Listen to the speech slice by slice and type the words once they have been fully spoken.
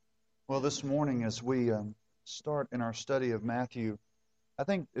Well, this morning, as we start in our study of Matthew, I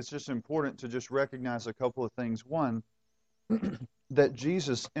think it's just important to just recognize a couple of things. One, that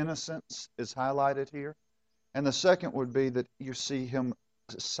Jesus' innocence is highlighted here. And the second would be that you see him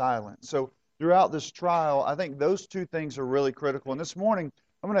silent. So throughout this trial, I think those two things are really critical. And this morning,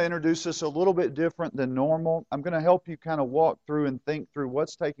 I'm going to introduce this a little bit different than normal. I'm going to help you kind of walk through and think through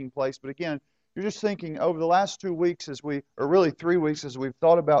what's taking place. But again, you're just thinking over the last 2 weeks or really 3 weeks, as we've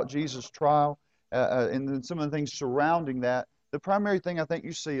thought about Jesus' trial and then some of the things surrounding that, the primary thing I think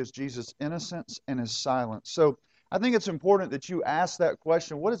you see is Jesus' innocence and his silence. So I think it's important that you ask that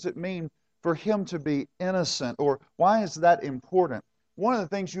question. What does it mean for him to be innocent? Or why is that important? One of the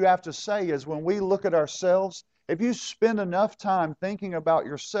things you have to say is when we look at ourselves, if you spend enough time thinking about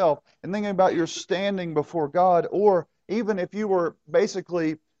yourself and thinking about your standing before God, or even if you were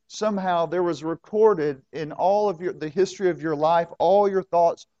basically somehow there was recorded in all of the history of your life, all your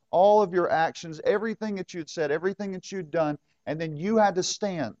thoughts, all of your actions, everything that you'd said, everything that you'd done, and then you had to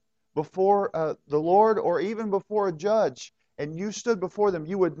stand before the Lord or even before a judge, and you stood before them,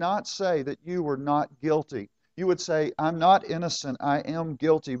 you would not say that you were not guilty. You would say, I'm not innocent, I am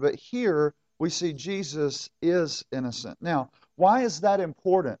guilty. But here we see Jesus is innocent. Now, why is that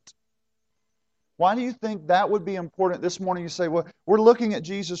important? Why do you think that would be important? This morning you say, well, we're looking at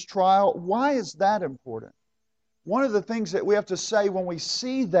Jesus' trial. Why is that important? One of the things that we have to say when we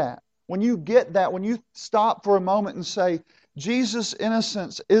see that, when you get that, when you stop for a moment and say, Jesus'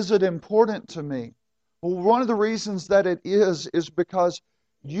 innocence, is it important to me? Well, one of the reasons that it is because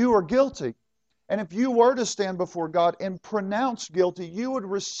you are guilty. And if you were to stand before God and pronounce guilty, you would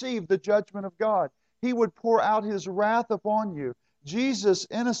receive the judgment of God. He would pour out His wrath upon you. Jesus'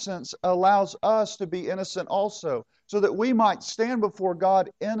 innocence allows us to be innocent also, so that we might stand before God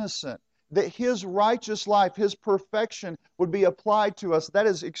innocent, that His righteous life, His perfection would be applied to us. That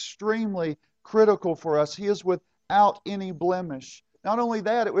is extremely critical for us. He is without any blemish. Not only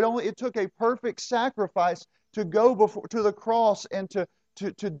that, it took a perfect sacrifice to go to the cross and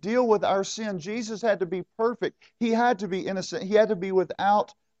to deal with our sin. Jesus had to be perfect. He had to be innocent. He had to be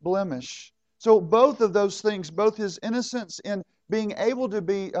without blemish. So both of those things, both His innocence in being able to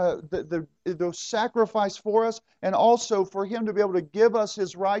be the sacrifice for us, and also for Him to be able to give us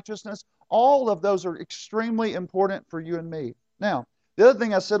His righteousness, all of those are extremely important for you and me. Now, the other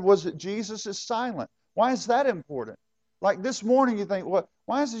thing I said was that Jesus is silent. Why is that important? Like this morning you think, well,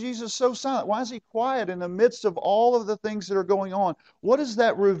 why is Jesus so silent? Why is He quiet in the midst of all of the things that are going on? What does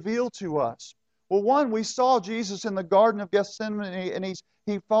that reveal to us? Well, one, we saw Jesus in the Garden of Gethsemane, and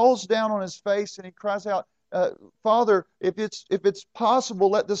he falls down on His face and He cries out, Father, if it's possible,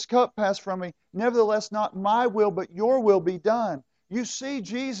 let this cup pass from me. Nevertheless, not my will, but your will be done. You see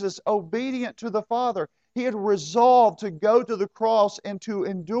Jesus obedient to the Father. He had resolved to go to the cross and to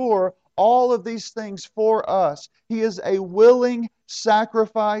endure all of these things for us. He is a willing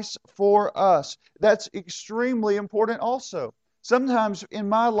sacrifice for us. That's extremely important also. Sometimes in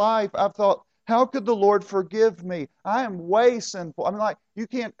my life, I've thought, how could the Lord forgive me? I am way sinful. I mean, like, you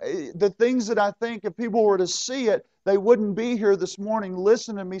can't, the things that I think, if people were to see it, they wouldn't be here this morning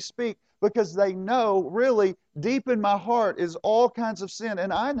listening to me speak, because they know really deep in my heart is all kinds of sin.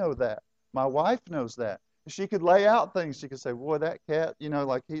 And I know that. My wife knows that. She could lay out things. She could say, boy, that cat,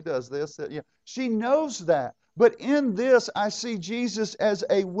 like he does this. That. She knows that. But in this, I see Jesus as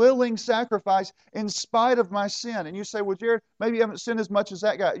a willing sacrifice in spite of my sin. And you say, well, Jared, maybe you haven't sinned as much as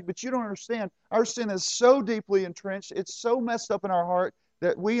that guy. But you don't understand. Our sin is so deeply entrenched. It's so messed up in our heart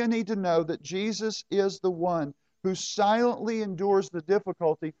that we need to know that Jesus is the one who silently endures the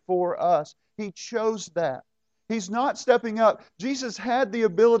difficulty for us. He chose that. He's not stepping up. Jesus had the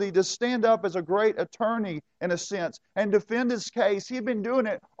ability to stand up as a great attorney, in a sense, and defend His case. He'd been doing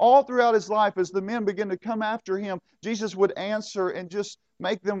it all throughout His life. As the men began to come after Him, Jesus would answer and just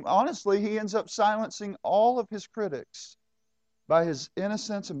make them, honestly, He ends up silencing all of His critics by His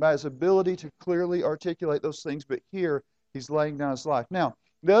innocence and by His ability to clearly articulate those things. But here, He's laying down His life. Now,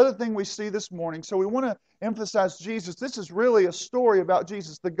 the other thing we see this morning, so we want to emphasize Jesus. This is really a story about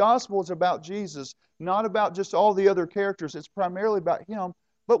Jesus. The gospel is about Jesus, not about just all the other characters. It's primarily about Him.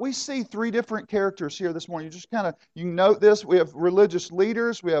 But we see three different characters here this morning. You note this. We have religious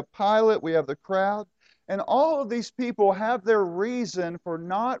leaders, we have Pilate, we have the crowd. And all of these people have their reason for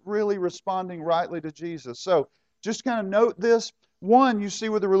not really responding rightly to Jesus. So just kind of note this. One, you see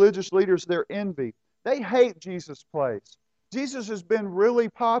with the religious leaders, their envy. They hate Jesus' place. Jesus has been really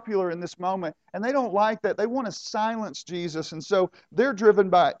popular in this moment, and they don't like that. They want to silence Jesus, and so they're driven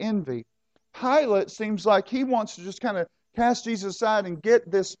by envy. Pilate seems like he wants to just kind of cast Jesus aside and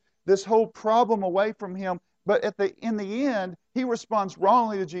get this whole problem away from Him. But in the end, he responds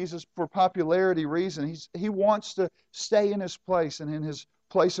wrongly to Jesus for popularity reason. He wants to stay in his place and in his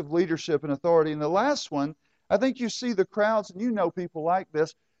place of leadership and authority. And the last one, I think you see the crowds, and you know people like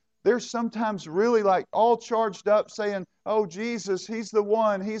this. They're sometimes really like all charged up saying, oh, Jesus, he's the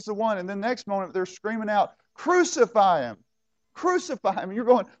one, he's the one. And the next moment they're screaming out, crucify him. Crucify him. And you're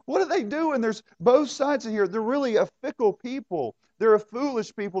going, what are they doing? There's both sides of here. They're really a fickle people. They're a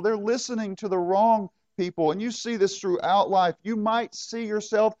foolish people. They're listening to the wrong people. And you see this throughout life. You might see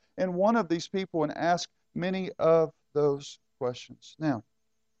yourself in one of these people and ask many of those questions. Now,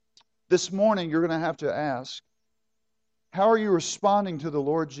 this morning you're going to have to ask, how are you responding to the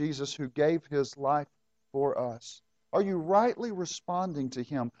Lord Jesus who gave his life for us? Are you rightly responding to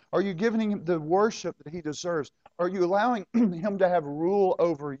him? Are you giving him the worship that he deserves? Are you allowing him to have rule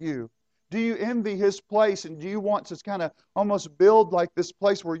over you? Do you envy his place, and do you want to kind of almost build like this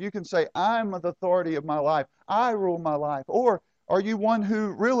place where you can say, I'm the authority of my life, I rule my life? Or are you one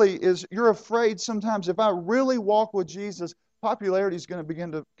who really is, you're afraid sometimes if I really walk with Jesus, popularity is going to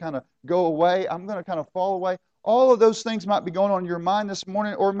begin to kind of go away, I'm going to kind of fall away? All of those things might be going on in your mind this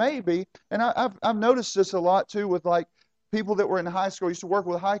morning, or maybe, and I've noticed this a lot too with like people that were in high school. I used to work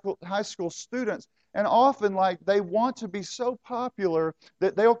with high school students, and often like they want to be so popular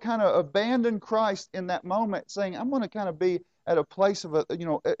that they'll kind of abandon Christ in that moment, saying, I'm going to kind of be at a place of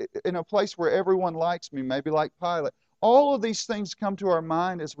in a place where everyone likes me, maybe like Pilate. All of these things come to our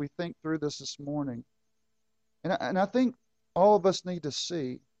mind as we think through this morning. And I think all of us need to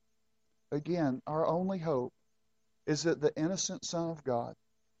see, again, our only hope is that the innocent Son of God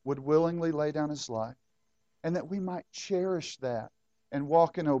would willingly lay down his life, and that we might cherish that and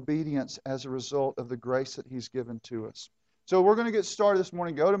walk in obedience as a result of the grace that he's given to us. So we're going to get started this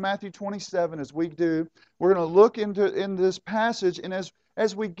morning. Go to Matthew 27 as we do. We're going to look in this passage, and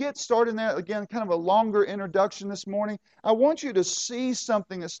as we get started in that, again, kind of a longer introduction this morning, I want you to see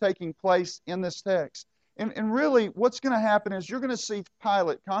something that's taking place in this text. And really, what's going to happen is you're going to see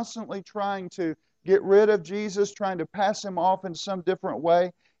Pilate constantly trying to get rid of Jesus, trying to pass him off in some different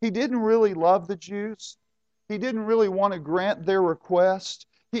way. He didn't really love the Jews. He didn't really want to grant their request.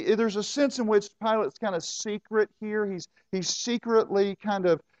 There's a sense in which Pilate's kind of secret here. He's secretly kind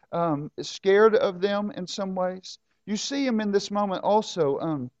of scared of them in some ways. You see him in this moment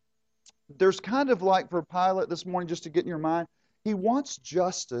also. There's kind of like for Pilate this morning, just to get in your mind, he wants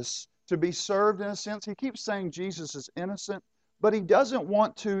justice to be served in a sense. He keeps saying Jesus is innocent, but he doesn't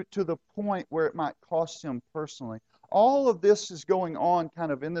want to the point where it might cost him personally. All of this is going on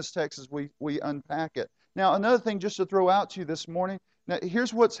kind of in this text as we unpack it. Now, another thing just to throw out to you this morning, now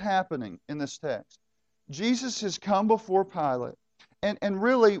here's what's happening in this text. Jesus has come before Pilate, and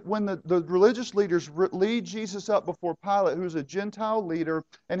really when the religious leaders lead Jesus up before Pilate, who's a Gentile leader,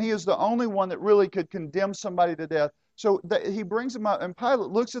 and he is the only one that really could condemn somebody to death. So he brings him up, and Pilate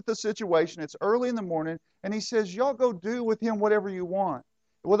looks at the situation. It's early in the morning, and he says, y'all go do with him whatever you want.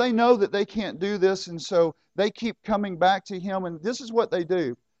 Well, they know that they can't do this, and so they keep coming back to him, and this is what they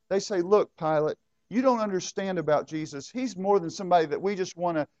do. They say, look, Pilate, you don't understand about Jesus. He's more than somebody that we just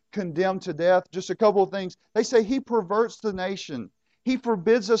want to condemn to death. Just a couple of things. They say he perverts the nation. He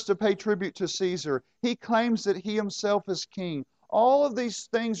forbids us to pay tribute to Caesar. He claims that he himself is king. All of these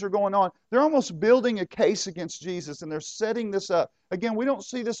things are going on. They're almost building a case against Jesus, and they're setting this up. Again, we don't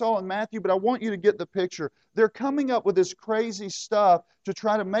see this all in Matthew, but I want you to get the picture. They're coming up with this crazy stuff to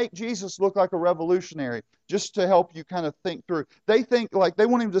try to make Jesus look like a revolutionary, just to help you kind of think through. They think, like, they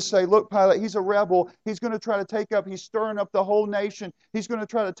want him to say, look, Pilate, he's a rebel. He's going to try to take up, he's stirring up the whole nation. He's going to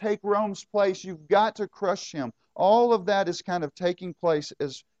try to take Rome's place. You've got to crush him. All of that is kind of taking place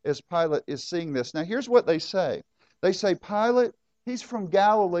as Pilate is seeing this. Now, here's what they say. They say, Pilate, he's from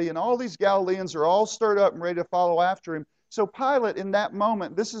Galilee, and all these Galileans are all stirred up and ready to follow after him. So Pilate, in that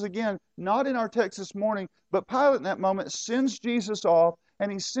moment, this is again not in our text this morning, but Pilate in that moment sends Jesus off,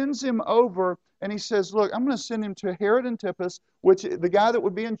 and he sends him over, and he says, look, I'm going to send him to Herod Antipas, which the guy that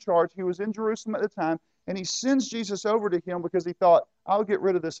would be in charge. He was in Jerusalem at the time, and he sends Jesus over to him because he thought, I'll get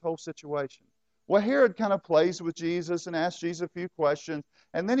rid of this whole situation. Well, Herod kind of plays with Jesus and asks Jesus a few questions,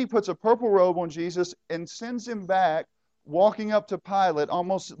 and then he puts a purple robe on Jesus and sends him back, walking up to Pilate,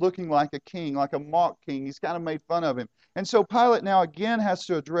 almost looking like a king, like a mock king. He's kind of made fun of him. And so Pilate now again has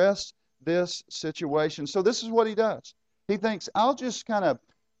to address this situation. So this is what he does. He thinks, I'll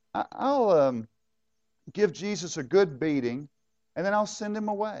give Jesus a good beating, and then I'll send him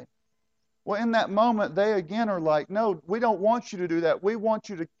away. Well, in that moment, they again are like, no, we don't want you to do that. We want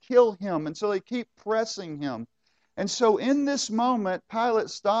you to kill him. And so they keep pressing him. And so in this moment, Pilate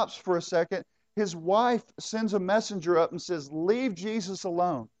stops for a second. His wife sends a messenger up and says, leave Jesus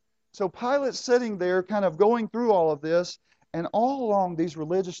alone. So Pilate's sitting there kind of going through all of this, and all along these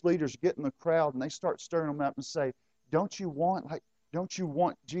religious leaders get in the crowd and they start stirring them up and say, don't you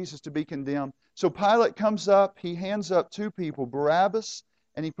want Jesus to be condemned? So Pilate comes up, he hands up two people, Barabbas,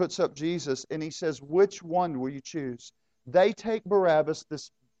 and he puts up Jesus, and he says, which one will you choose? They take Barabbas,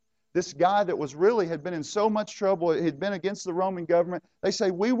 this guy that had been in so much trouble, had been against the Roman government. They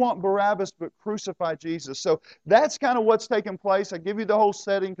say, we want Barabbas, but crucify Jesus. So that's kind of what's taking place. I give you the whole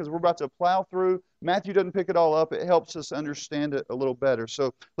setting because we're about to plow through. Matthew doesn't pick it all up. It helps us understand it a little better.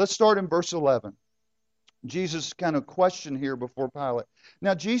 So let's start in verse 11. Jesus' kind of question here before Pilate.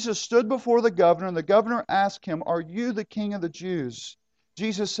 Now Jesus stood before the governor, and the governor asked him, are you the king of the Jews?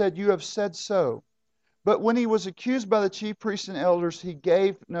 Jesus said, you have said so. But when he was accused by the chief priests and elders, he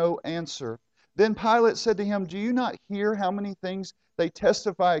gave no answer. Then Pilate said to him, do you not hear how many things they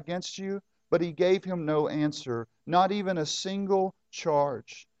testify against you? But he gave him no answer, not even a single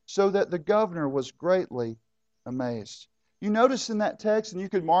charge, so that the governor was greatly amazed. You notice in that text, and you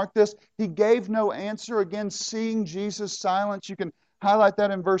could mark this, he gave no answer. Again, seeing Jesus' silence. You can highlight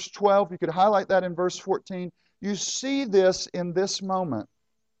that in verse 12. You could highlight that in verse 14. You see this in this moment.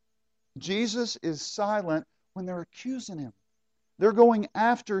 Jesus is silent when they're accusing him. They're going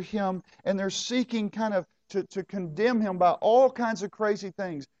after him, and they're seeking kind of to condemn him by all kinds of crazy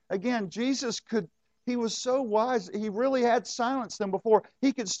things. Again, he was so wise, he really had silenced them before.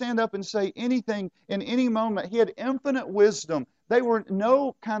 He could stand up and say anything in any moment. He had infinite wisdom. There's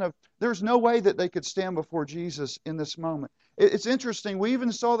no way that they could stand before Jesus in this moment. It's interesting. We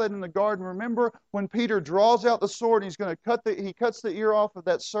even saw that in the garden. Remember when Peter draws out the sword and he cuts the ear off of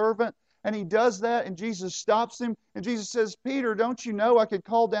that servant, and he does that, and Jesus stops him, and Jesus says, Peter, don't you know I could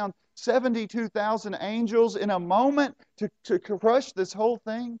call down 72,000 angels in a moment to crush this whole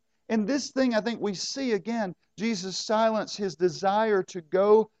thing? In this thing, I think we see again Jesus silence his desire to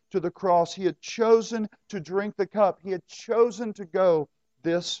go to the cross. He had chosen to drink the cup. He had chosen to go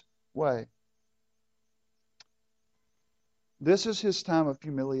this way. This is his time of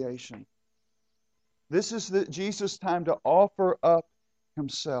humiliation. This is Jesus' time to offer up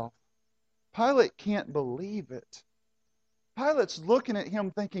himself. Pilate can't believe it. Pilate's looking at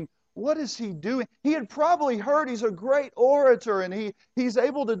him thinking, what is he doing? He had probably heard he's a great orator and he's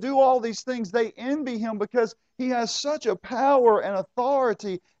able to do all these things. They envy him because he has such a power and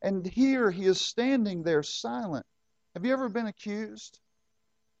authority, and here he is standing there silent. Have you ever been accused?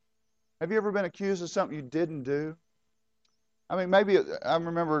 Have you ever been accused of something you didn't do? I mean, maybe I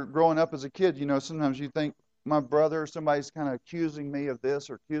remember growing up as a kid, sometimes you think my brother or somebody's kind of accusing me of this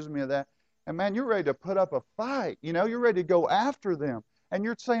or accusing me of that. And man, you're ready to put up a fight. You're ready to go after them. And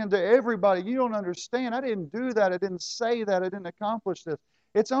you're saying to everybody, you don't understand. I didn't do that. I didn't say that. I didn't accomplish this.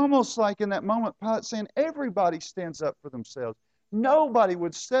 It's almost like in that moment, Pilate saying, everybody stands up for themselves. Nobody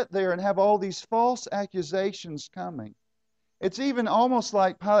would sit there and have all these false accusations coming. It's even almost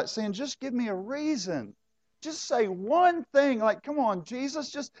like Pilate saying, just give me a reason. Just say one thing. Like, come on, Jesus,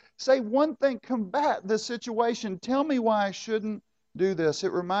 just say one thing. Combat this situation. Tell me why I shouldn't do this.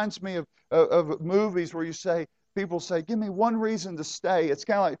 It reminds me of movies where people say, give me one reason to stay. It's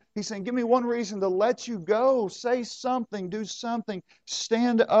kind of like he's saying, give me one reason to let you go. Say something, do something,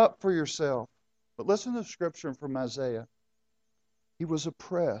 stand up for yourself. But listen to the scripture from Isaiah. He was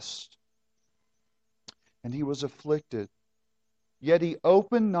oppressed and he was afflicted, yet he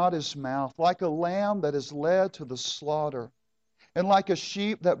opened not his mouth, like a lamb that is led to the slaughter, and like a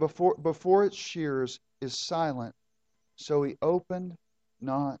sheep that before its shears is silent, so he opened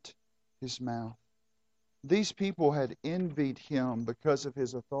not his mouth. These people had envied him because of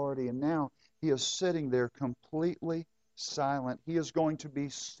his authority, and now he is sitting there completely silent. He is going to be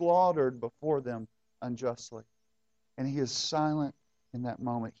slaughtered before them unjustly. And he is silent in that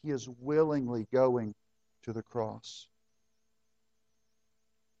moment. He is willingly going to the cross.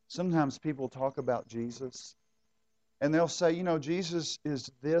 Sometimes people talk about Jesus, and they'll say, Jesus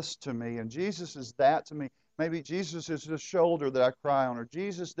is this to me, and Jesus is that to me. Maybe Jesus is the shoulder that I cry on, or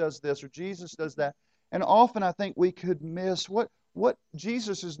Jesus does this, or Jesus does that. And often I think we could miss what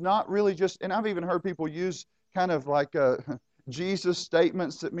Jesus is not really just, and I've even heard people use kind of like Jesus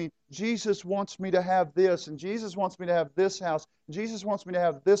statements that mean Jesus wants me to have this, and Jesus wants me to have this house, Jesus wants me to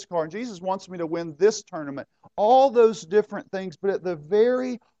have this car, and Jesus wants me to win this tournament. All those different things, but at the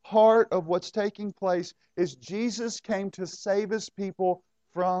very heart of what's taking place is Jesus came to save his people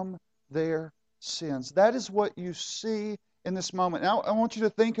from their sins. That is what you see in this moment. Now I want you to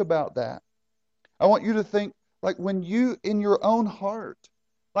think about that. I want you to think like when you, in your own heart,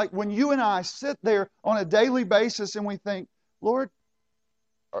 like when you and I sit there on a daily basis and we think, Lord,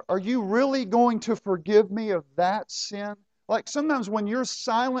 are you really going to forgive me of that sin? Like sometimes when you're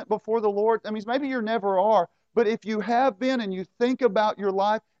silent before the Lord, I mean, maybe you never are, but if you have been and you think about your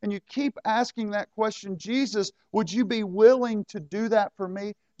life and you keep asking that question, Jesus, would you be willing to do that for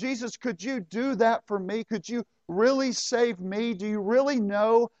me? Jesus, could you do that for me? Could you really save me? Do you really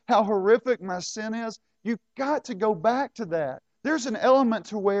know how horrific my sin is? You've got to go back to that. There's an element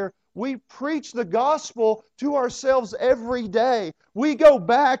to where we preach the gospel to ourselves every day. We go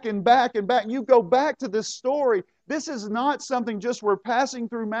back and back and back. You go back to this story. This is not something just we're passing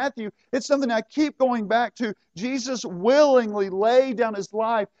through Matthew. It's something I keep going back to. Jesus willingly laid down His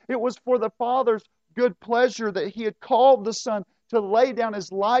life. It was for the Father's good pleasure that He had called the Son to lay down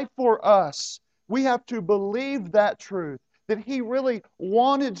His life for us. We have to believe that truth, that He really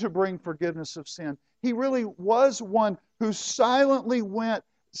wanted to bring forgiveness of sin. He really was one who silently went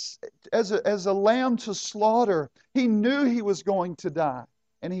as a lamb to slaughter. He knew He was going to die,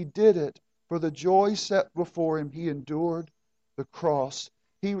 and He did it. For the joy set before Him, He endured the cross.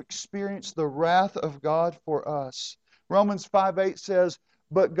 He experienced the wrath of God for us. Romans 5:8 says,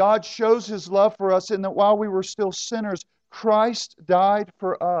 but God shows His love for us in that while we were still sinners, Christ died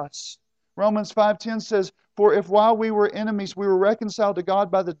for us. Romans 5:10 says, for if while we were enemies, we were reconciled to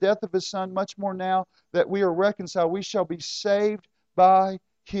God by the death of His Son, much more now that we are reconciled, we shall be saved by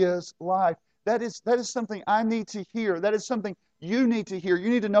His life. That is something I need to hear. That is something you need to hear. You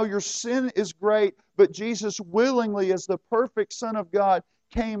need to know your sin is great, but Jesus willingly, as the perfect Son of God,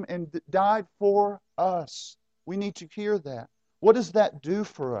 came and died for us. We need to hear that. What does that do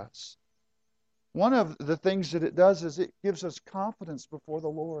for us? One of the things that it does is it gives us confidence before the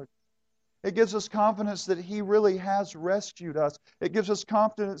Lord. It gives us confidence that He really has rescued us. It gives us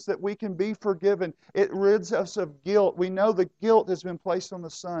confidence that we can be forgiven. It rids us of guilt. We know the guilt has been placed on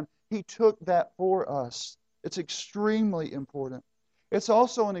the Son. He took that for us. It's extremely important. It's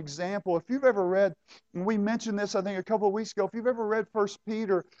also an example. If you've ever read, and we mentioned this I think a couple of weeks ago, if you've ever read 1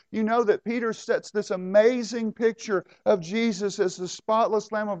 Peter, you know that Peter sets this amazing picture of Jesus as the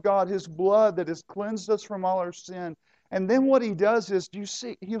spotless Lamb of God, His blood that has cleansed us from all our sin. And then what He does is,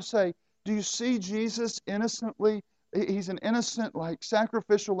 He'll say, do you see Jesus innocently? He's an innocent, like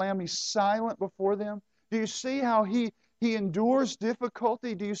sacrificial lamb. He's silent before them. Do you see how He endures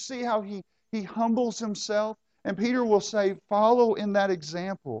difficulty? Do you see how He humbles Himself? And Peter will say, follow in that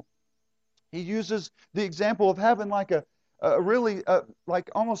example. He uses the example of having like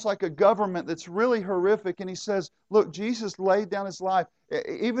almost like a government that's really horrific. And he says, look, Jesus laid down His life,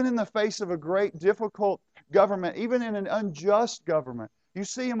 even in the face of a great, difficult government, even in an unjust government. You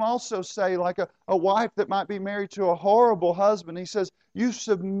see Him also say, like a wife that might be married to a horrible husband, He says, you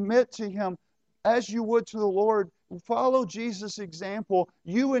submit to him as you would to the Lord. Follow Jesus' example.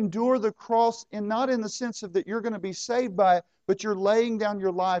 You endure the cross, and not in the sense of that you're going to be saved by it, but you're laying down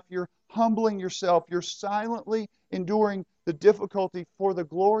your life. You're humbling yourself. You're silently enduring the difficulty for the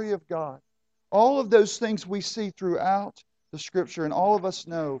glory of God. All of those things we see throughout the Scripture, and all of us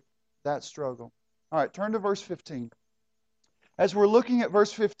know that struggle. All right, turn to verse 15. As we're looking at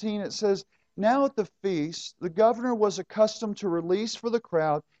verse 15, it says, now at the feast, the governor was accustomed to release for the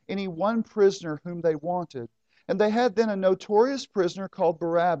crowd any one prisoner whom they wanted. And they had then a notorious prisoner called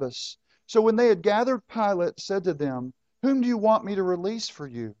Barabbas. So when they had gathered, Pilate said to them, whom do you want me to release for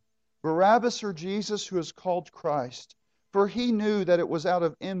you, Barabbas or Jesus, who is called Christ? For he knew that it was out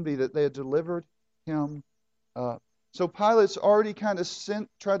of envy that they had delivered Him up. So Pilate's already kind of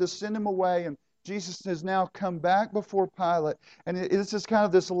tried to send Him away, and Jesus has now come back before Pilate. And it's just kind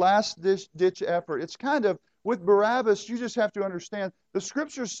of this last-ditch effort. It's kind of, with Barabbas, you just have to understand, the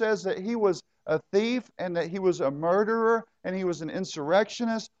Scripture says that he was a thief and that he was a murderer and he was an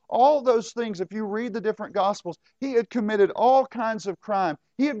insurrectionist. All those things, if you read the different Gospels, he had committed all kinds of crime.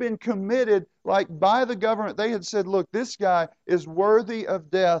 He had been committed like by the government. They had said, look, this guy is worthy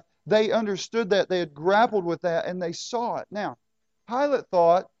of death. They understood that. They had grappled with that and they saw it. Now, Pilate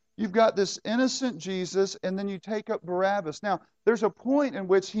thought, you've got this innocent Jesus and then you take up Barabbas. Now, there's a point in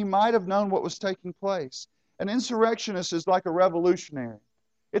which he might have known what was taking place. An insurrectionist is like a revolutionary.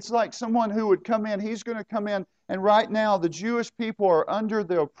 It's like someone who would come in. He's going to come in, and right now the Jewish people are under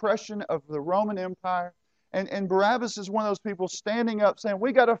the oppression of the Roman Empire. And Barabbas is one of those people standing up saying,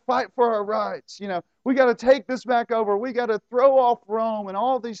 we got to fight for our rights. We got to take this back over. We got to throw off Rome and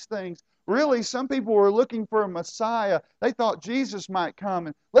all these things. Really, some people were looking for a Messiah. They thought Jesus might come,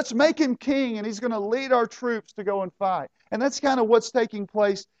 and let's make Him king, and He's going to lead our troops to go and fight. And that's kind of what's taking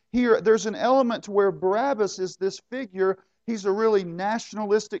place here. There's an element to where Barabbas is this figure. He's a really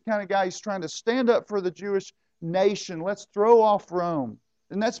nationalistic kind of guy. He's trying to stand up for the Jewish nation. Let's throw off Rome.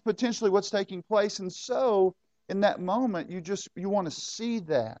 And that's potentially what's taking place. And so, in that moment, you want to see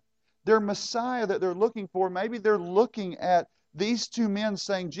that. their Messiah that they're looking for. Maybe they're looking at these two men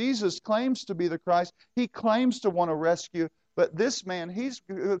saying, Jesus claims to be the Christ. He claims to want to rescue. But this man, he's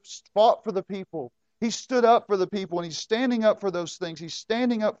fought for the people. He stood up for the people, and he's standing up for those things. He's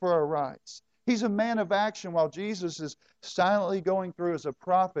standing up for our rights. He's a man of action, while Jesus is silently going through as a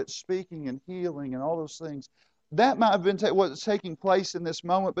prophet, speaking and healing and all those things. That might have been what's taking place in this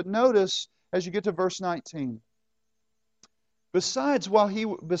moment. But notice, as you get to verse 19, Besides, while he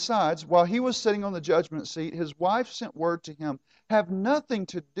was sitting on the judgment seat, his wife sent word to him, "Have nothing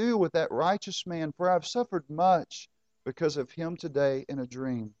to do with that righteous man, for I have suffered much because of him today in a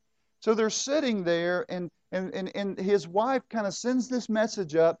dream." So they're sitting there, and his wife kind of sends this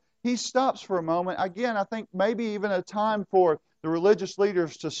message up. He stops for a moment. Again, I think maybe even a time for the religious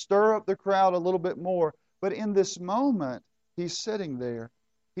leaders to stir up the crowd a little bit more. But in this moment, he's sitting there.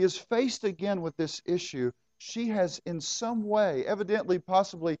 He is faced again with this issue. She has in some way, evidently,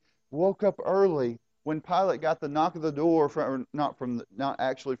 possibly woke up early when Pilate got the knock of the door, not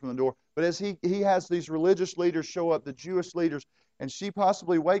actually from the door, but as he has these religious leaders show up, the Jewish leaders, and she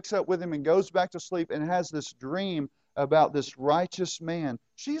possibly wakes up with him and goes back to sleep and has this dream about this righteous man.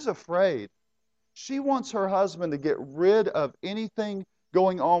 She's afraid. She wants her husband to get rid of anything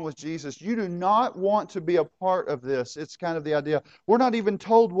going on with Jesus. You do not want to be a part of this. It's kind of the idea. We're not even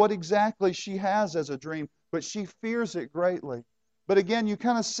told what exactly she has as a dream, but she fears it greatly. But again, you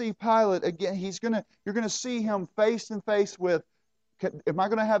kind of see Pilate again. You're going to see him face and face with, am I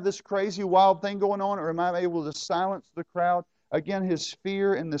going to have this crazy wild thing going on, or am I able to silence the crowd? Again, his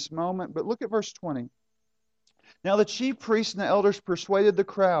fear in this moment. But look at verse 20. Now the chief priests and the elders persuaded the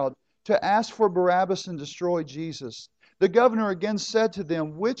crowd to ask for Barabbas and destroy Jesus. The governor again said to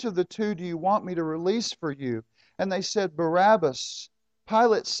them, "Which of the two do you want me to release for you?" And they said, "Barabbas."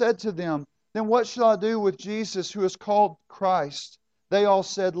 Pilate said to them, "Then what shall I do with Jesus, who is called Christ?" They all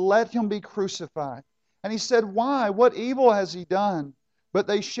said, "Let him be crucified." And he said, "Why? What evil has he done?" But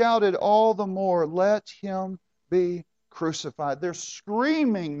they shouted all the more, "Let him be crucified." They're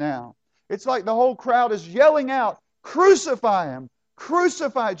screaming now. It's like the whole crowd is yelling out, "Crucify him!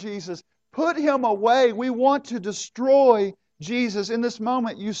 Crucify Jesus! Put him away! We want to destroy Jesus." In this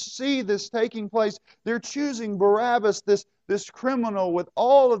moment, you see this taking place. They're choosing Barabbas, this criminal with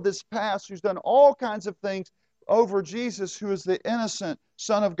all of this past, who's done all kinds of things, over Jesus, who is the innocent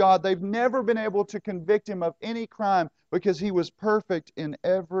Son of God. They've never been able to convict him of any crime because he was perfect in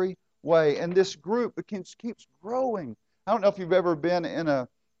every way. And this group keeps growing. I don't know if you've ever been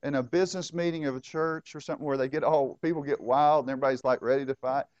in a business meeting of a church or something where people get wild and everybody's like ready to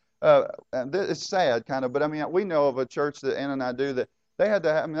fight. And it's sad, kind of, but I mean, we know of a church that Ann and I do that they had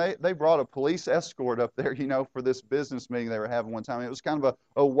to have, they brought a police escort up there, for this business meeting they were having one time. It was kind of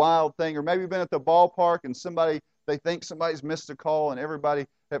a wild thing. Or maybe you've been at the ballpark and they think somebody's missed a call, and everybody,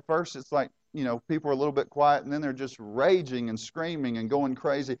 at first it's like, people are a little bit quiet, and then they're just raging and screaming and going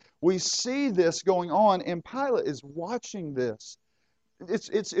crazy. We see this going on, and Pilate is watching this.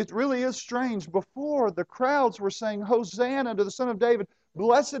 It really is strange. Before, the crowds were saying, "Hosanna to the Son of David.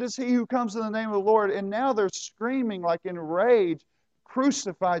 Blessed is he who comes in the name of the Lord." And now they're screaming like in rage,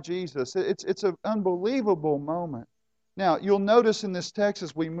 "Crucify Jesus." It's an unbelievable moment. Now, you'll notice in this text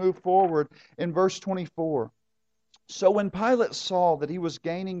as we move forward in verse 24. So when Pilate saw that he was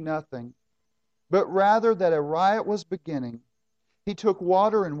gaining nothing, but rather that a riot was beginning, he took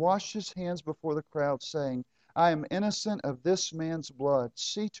water and washed his hands before the crowd, saying, "I am innocent of this man's blood.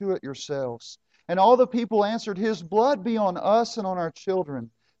 See to it yourselves." And all the people answered, "His blood be on us and on our children."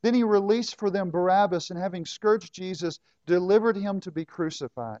 Then he released for them Barabbas, and having scourged Jesus, delivered him to be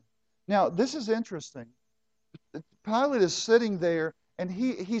crucified. Now, this is interesting. Pilate is sitting there, and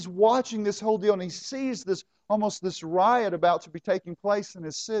he's watching this whole deal, and he sees almost this riot about to be taking place in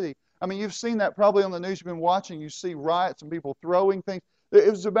his city. I mean, you've seen that probably on the news you've been watching. You see riots and people throwing things. It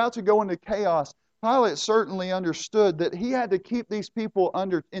was about to go into chaos. Pilate certainly understood that he had to keep these people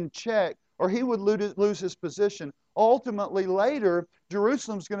in check, or he would lose his position. Ultimately, later,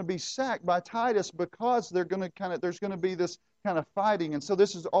 Jerusalem's going to be sacked by Titus because there's going to be this kind of fighting. And so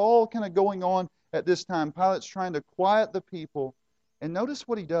this is all kind of going on at this time. Pilate's trying to quiet the people. And notice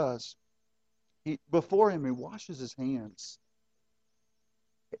what he does. Before him, he washes his hands.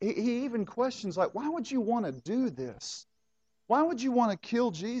 He even questions, like, why would you want to do this? Why would you want to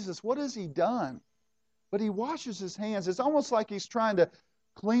kill Jesus? What has he done? But he washes his hands. It's almost like he's trying to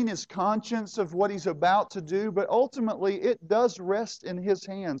clean his conscience of what he's about to do, but ultimately it does rest in his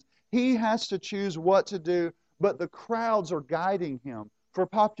hands. He has to choose what to do, but the crowds are guiding him. For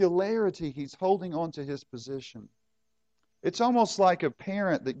popularity, he's holding on to his position. It's almost like a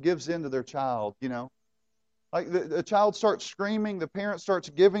parent that gives in to their child, Like the child starts screaming, the parent starts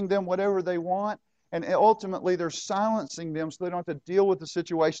giving them whatever they want, and ultimately they're silencing them so they don't have to deal with the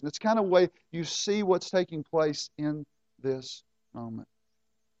situation. It's kind of way you see what's taking place in this moment.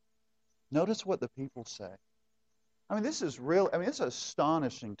 Notice what the people say. I mean, this is real. I mean, it's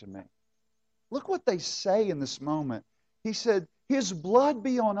astonishing to me. Look what they say in this moment. He said, His blood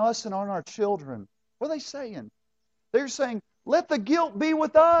be on us and on our children. What are they saying? They're saying, let the guilt be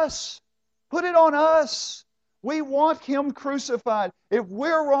with us. Put it on us. We want Him crucified. If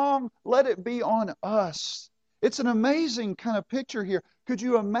we're wrong, let it be on us. It's an amazing kind of picture here. Could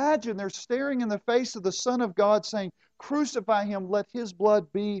you imagine they're staring in the face of the Son of God saying, crucify Him, let His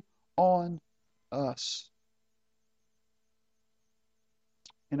blood be on us.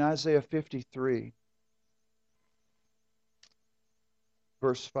 In Isaiah 53,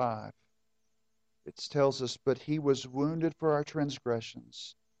 verse 5, it tells us, but He was wounded for our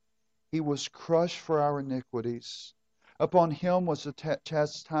transgressions. He was crushed for our iniquities. Upon Him was the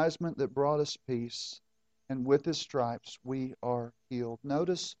chastisement that brought us peace, and with His stripes we are healed.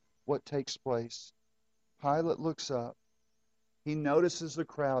 Notice what takes place. Pilate looks up. He notices the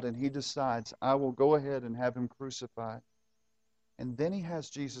crowd, and he decides, I will go ahead and have Him crucified. And then he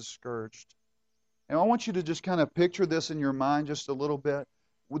has Jesus scourged. And I want you to just kind of picture this in your mind just a little bit.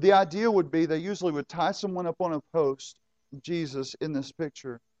 The idea would be they usually would tie someone up on a post, Jesus in this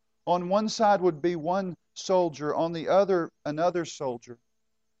picture. On one side would be one soldier, on the other, another soldier.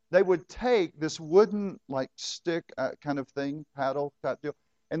 They would take this wooden, like stick kind of thing, paddle type deal,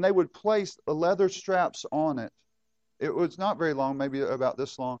 and they would place leather straps on it. It was not very long, maybe about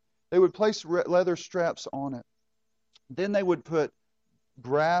this long. They would place leather straps on it. Then they would put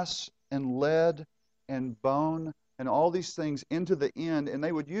brass and lead and bone and all these things into the end, and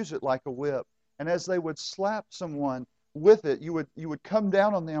they would use it like a whip. And as they would slap someone with it, you would come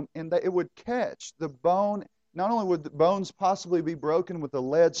down on them, and it would catch the bone. Not only would the bones possibly be broken with the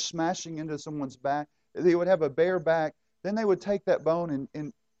lead smashing into someone's back, they would have a bare back. Then they would take that bone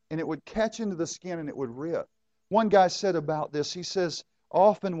and it would catch into the skin and it would rip. One guy said about this, he says,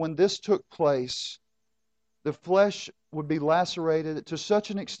 often when this took place, the flesh would be lacerated to such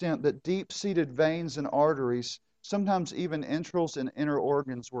an extent that deep-seated veins and arteries, sometimes even entrails and inner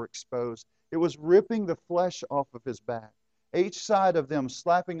organs, were exposed. It was ripping the flesh off of his back. Each side of them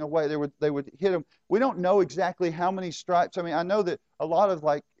slapping away, they would hit him. We don't know exactly how many stripes. I mean, I know that a lot of,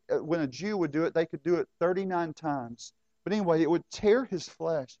 like, when a Jew would do it, they could do it 39 times. But anyway, it would tear his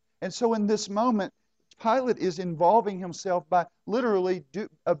flesh. And so in this moment, Pilate is involving himself by literally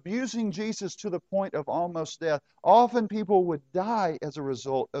abusing Jesus to the point of almost death. Often people would die as a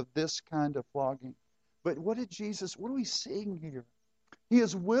result of this kind of flogging. But what are we seeing here? He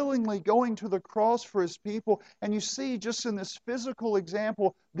is willingly going to the cross for His people. And you see just in this physical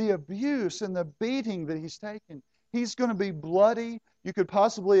example, the abuse and the beating that He's taken. He's going to be bloody. You could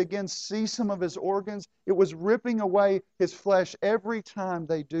possibly again see some of His organs. It was ripping away His flesh every time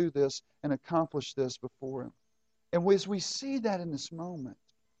they do this and accomplish this before Him. And as we see that in this moment,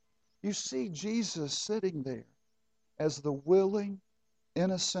 you see Jesus sitting there as the willing,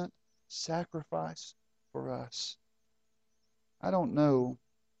 innocent sacrifice for us. I don't know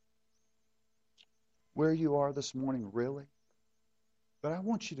where you are this morning really, but I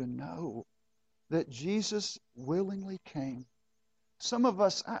want you to know that Jesus willingly came. Some of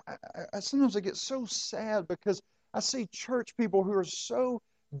us, sometimes I get so sad because I see church people who are so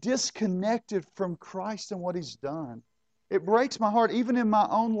disconnected from Christ and what He's done. It breaks my heart, even in my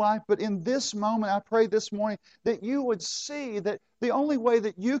own life, but in this moment, I pray this morning that you would see that the only way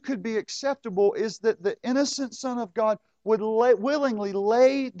that you could be acceptable is that the innocent Son of God would willingly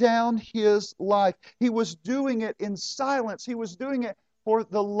lay down His life. He was doing it in silence. He was doing it for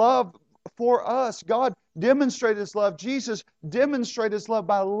the love for us. God demonstrated His love. Jesus demonstrated His love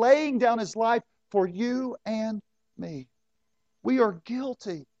by laying down His life for you and me. We are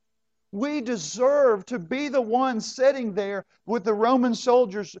guilty. We deserve to be the ones sitting there with the Roman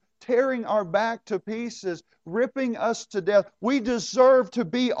soldiers tearing our back to pieces, ripping us to death. We deserve to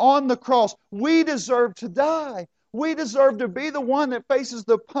be on the cross. We deserve to die. We deserve to be the one that faces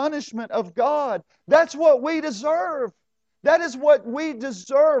the punishment of God. That's what we deserve. That is what we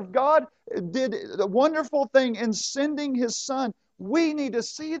deserve. God did a wonderful thing in sending His Son. We need to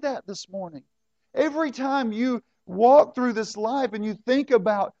see that this morning. Every time you walk through this life and you think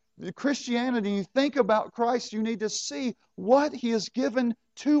about Christianity, you think about Christ, you need to see what He has given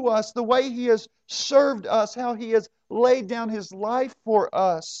to us, the way He has served us, how He has laid down His life for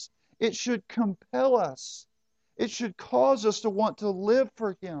us. It should compel us. It should cause us to want to live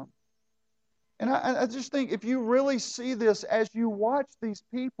for Him. And I just think if you really see this as you watch these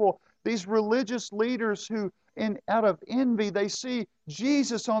people, these religious leaders who, out of envy, they see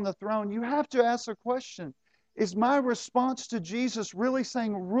Jesus on the throne, you have to ask the question, is my response to Jesus really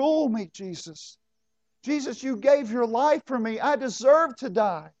saying, rule me, Jesus? Jesus, you gave your life for me. I deserve to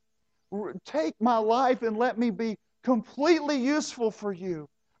die. Take my life and let me be completely useful for you.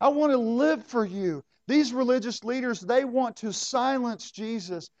 I want to live for you. These religious leaders, they want to silence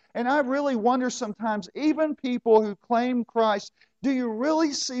Jesus. And I really wonder sometimes, even people who claim Christ, do you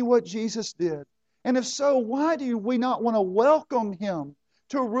really see what Jesus did? And if so, why do we not want to welcome Him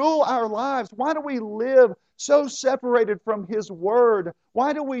to rule our lives? Why do we live so separated from His Word?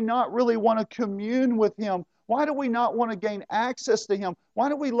 Why do we not really want to commune with Him? Why do we not want to gain access to Him? Why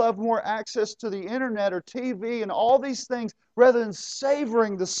do we love more access to the internet or TV and all these things rather than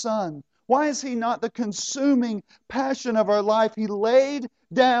savoring the Son? Why is He not the consuming passion of our life? He laid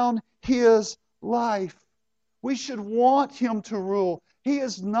down His life. We should want Him to rule. He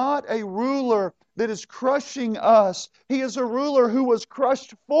is not a ruler that is crushing us. He is a ruler who was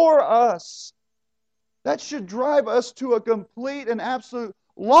crushed for us. That should drive us to a complete and absolute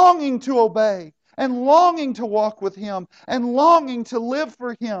longing to obey and longing to walk with Him and longing to live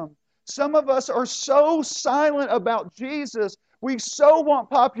for Him. Some of us are so silent about Jesus. We so want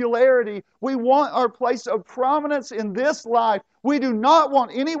popularity. We want our place of prominence in this life. We do not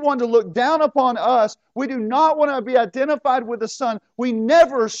want anyone to look down upon us. We do not want to be identified with the Son. We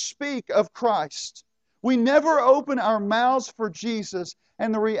never speak of Christ. We never open our mouths for Jesus.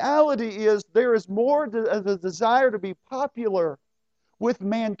 And the reality is there is more of a desire to be popular with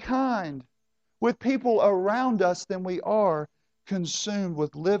mankind, with people around us, than we are consumed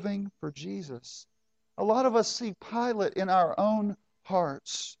with living for Jesus. A lot of us see Pilate in our own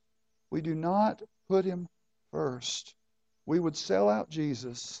hearts. We do not put Him first. We would sell out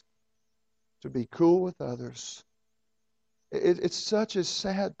Jesus to be cool with others. It's such a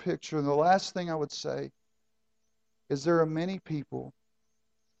sad picture. And the last thing I would say is there are many people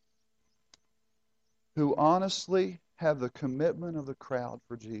who honestly have the commitment of the crowd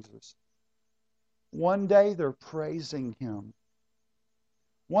for Jesus. One day they're praising Him.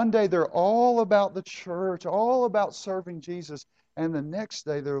 One day they're all about the church, all about serving Jesus, and the next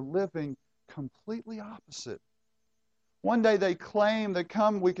day they're living completely opposite. One day they claim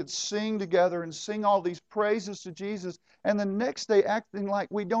that we could sing together and sing all these praises to Jesus, and the next day acting like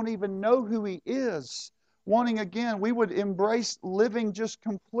we don't even know who He is. Wanting again, we would embrace living just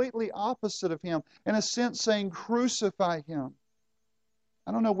completely opposite of Him, in a sense saying, crucify Him.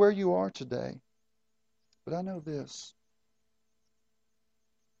 I don't know where you are today, but I know this.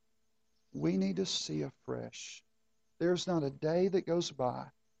 We need to see afresh. There's not a day that goes by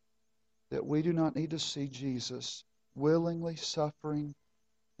that we do not need to see Jesus willingly suffering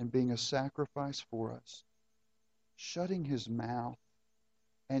and being a sacrifice for us, shutting His mouth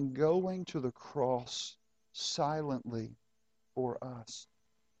and going to the cross silently for us.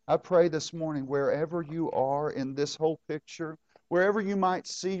 I pray this morning, wherever you are in this whole picture, wherever you might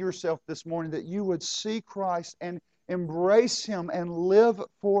see yourself this morning, that you would see Christ and embrace Him and live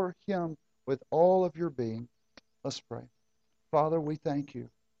for Him with all of your being. Let's pray. Father, we thank You.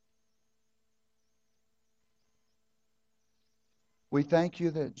 We thank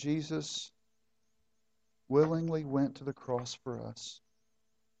You that Jesus willingly went to the cross for us.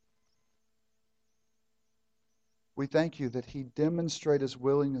 We thank You that He demonstrated His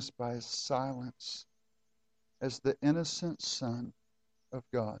willingness by His silence as the innocent Son of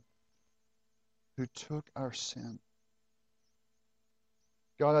God who took our sin.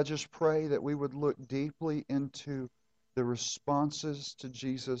 God, I just pray that we would look deeply into the responses to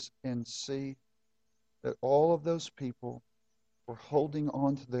Jesus and see that all of those people were holding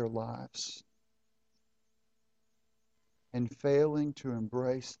on to their lives and failing to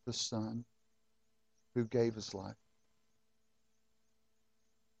embrace the Son who gave His life.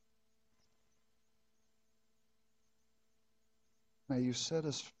 May You set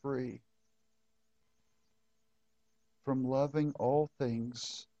us free from loving all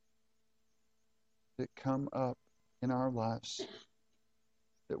things that come up in our lives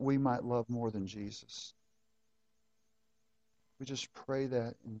that we might love more than Jesus. We just pray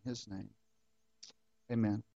that in His name. Amen.